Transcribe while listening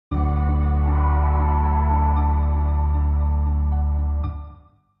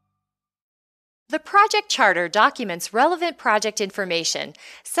The project charter documents relevant project information,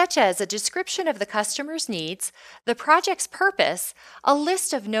 such as a description of the customer's needs, the project's purpose, a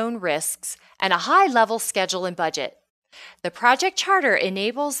list of known risks, and a high-level schedule and budget. The project charter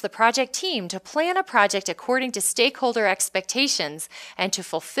enables the project team to plan a project according to stakeholder expectations and to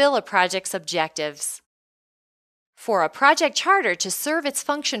fulfill a project's objectives. For a project charter to serve its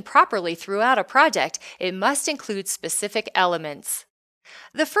function properly throughout a project, it must include specific elements.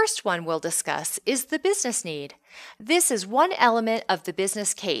 The first one we'll discuss is the business need. This is one element of the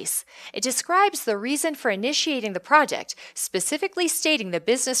business case. It describes the reason for initiating the project, specifically stating the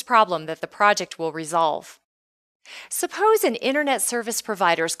business problem that the project will resolve. Suppose an internet service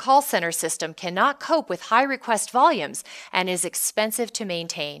provider's call center system cannot cope with high request volumes and is expensive to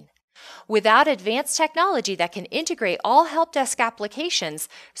maintain. Without advanced technology that can integrate all help desk applications,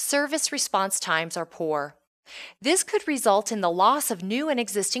 service response times are poor. This could result in the loss of new and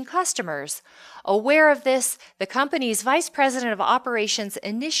existing customers. Aware of this, the company's vice president of operations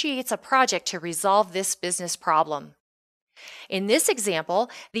initiates a project to resolve this business problem. In this example,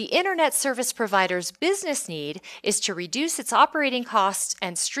 the internet service provider's business need is to reduce its operating costs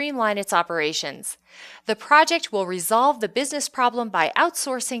and streamline its operations. The project will resolve the business problem by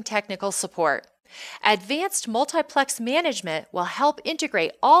outsourcing technical support. Advanced multiplex management will help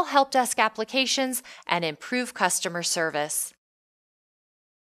integrate all help desk applications and improve customer service.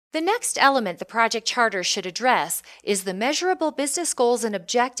 The next element the project charter should address is the measurable business goals and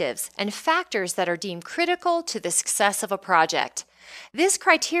objectives and factors that are deemed critical to the success of a project. This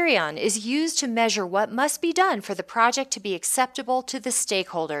criterion is used to measure what must be done for the project to be acceptable to the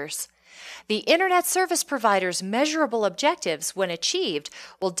stakeholders. The internet service provider's measurable objectives, when achieved,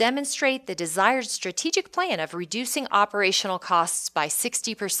 will demonstrate the desired strategic plan of reducing operational costs by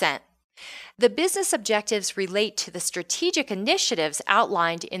 60%. The business objectives relate to the strategic initiatives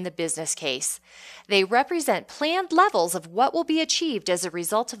outlined in the business case. They represent planned levels of what will be achieved as a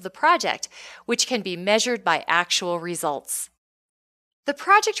result of the project, which can be measured by actual results. The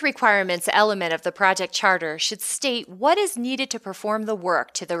project requirements element of the project charter should state what is needed to perform the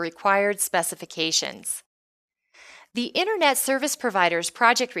work to the required specifications. The Internet Service Provider's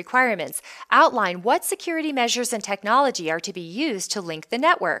project requirements outline what security measures and technology are to be used to link the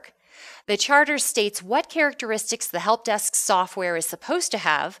network. The charter states what characteristics the help desk software is supposed to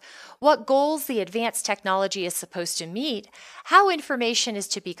have, what goals the advanced technology is supposed to meet, how information is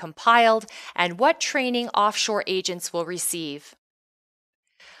to be compiled, and what training offshore agents will receive.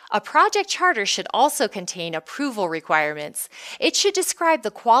 A project charter should also contain approval requirements. It should describe the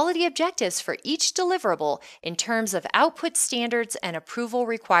quality objectives for each deliverable in terms of output standards and approval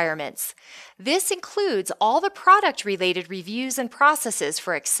requirements. This includes all the product-related reviews and processes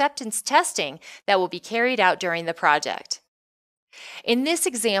for acceptance testing that will be carried out during the project. In this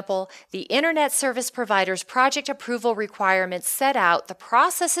example, the Internet Service Provider's project approval requirements set out the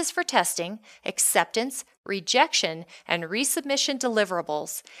processes for testing, acceptance, rejection, and resubmission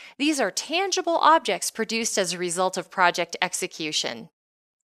deliverables. These are tangible objects produced as a result of project execution.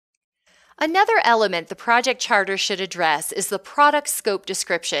 Another element the project charter should address is the product scope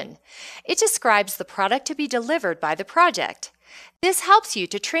description. It describes the product to be delivered by the project. This helps you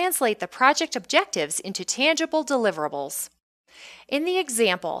to translate the project objectives into tangible deliverables. In the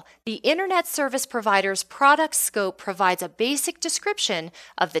example, the Internet Service Provider's product scope provides a basic description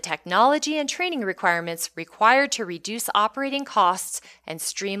of the technology and training requirements required to reduce operating costs and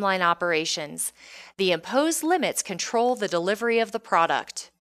streamline operations. The imposed limits control the delivery of the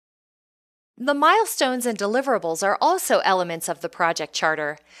product. The milestones and deliverables are also elements of the project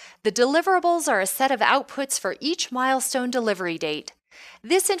charter. The deliverables are a set of outputs for each milestone delivery date.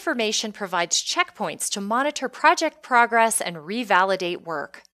 This information provides checkpoints to monitor project progress and revalidate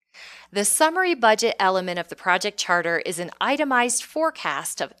work. The summary budget element of the project charter is an itemized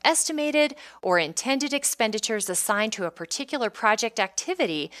forecast of estimated or intended expenditures assigned to a particular project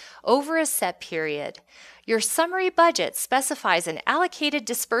activity over a set period. Your summary budget specifies an allocated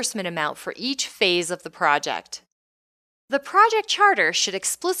disbursement amount for each phase of the project. The project charter should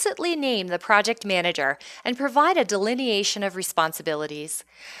explicitly name the project manager and provide a delineation of responsibilities.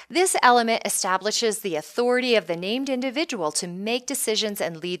 This element establishes the authority of the named individual to make decisions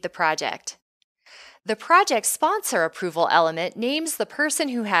and lead the project. The project sponsor approval element names the person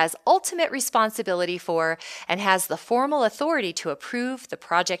who has ultimate responsibility for and has the formal authority to approve the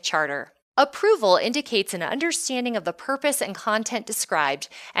project charter. Approval indicates an understanding of the purpose and content described,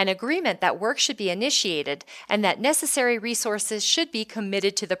 an agreement that work should be initiated, and that necessary resources should be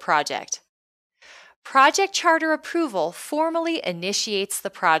committed to the project. Project charter approval formally initiates the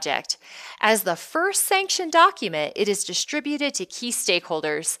project. As the first sanctioned document, it is distributed to key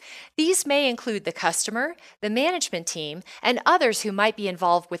stakeholders. These may include the customer, the management team, and others who might be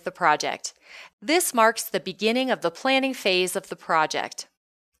involved with the project. This marks the beginning of the planning phase of the project.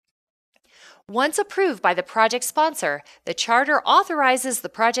 Once approved by the project sponsor, the charter authorizes the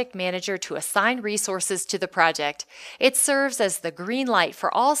project manager to assign resources to the project. It serves as the green light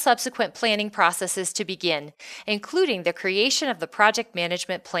for all subsequent planning processes to begin, including the creation of the project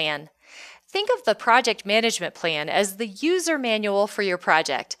management plan. Think of the project management plan as the user manual for your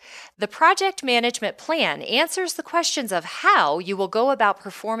project. The project management plan answers the questions of how you will go about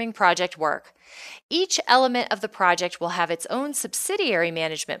performing project work. Each element of the project will have its own subsidiary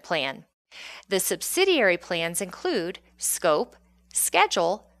management plan. The subsidiary plans include scope,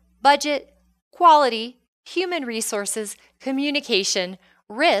 schedule, budget, quality, human resources, communication,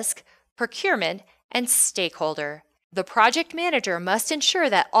 risk, procurement, and stakeholder. The project manager must ensure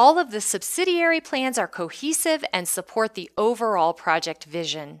that all of the subsidiary plans are cohesive and support the overall project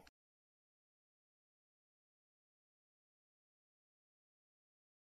vision.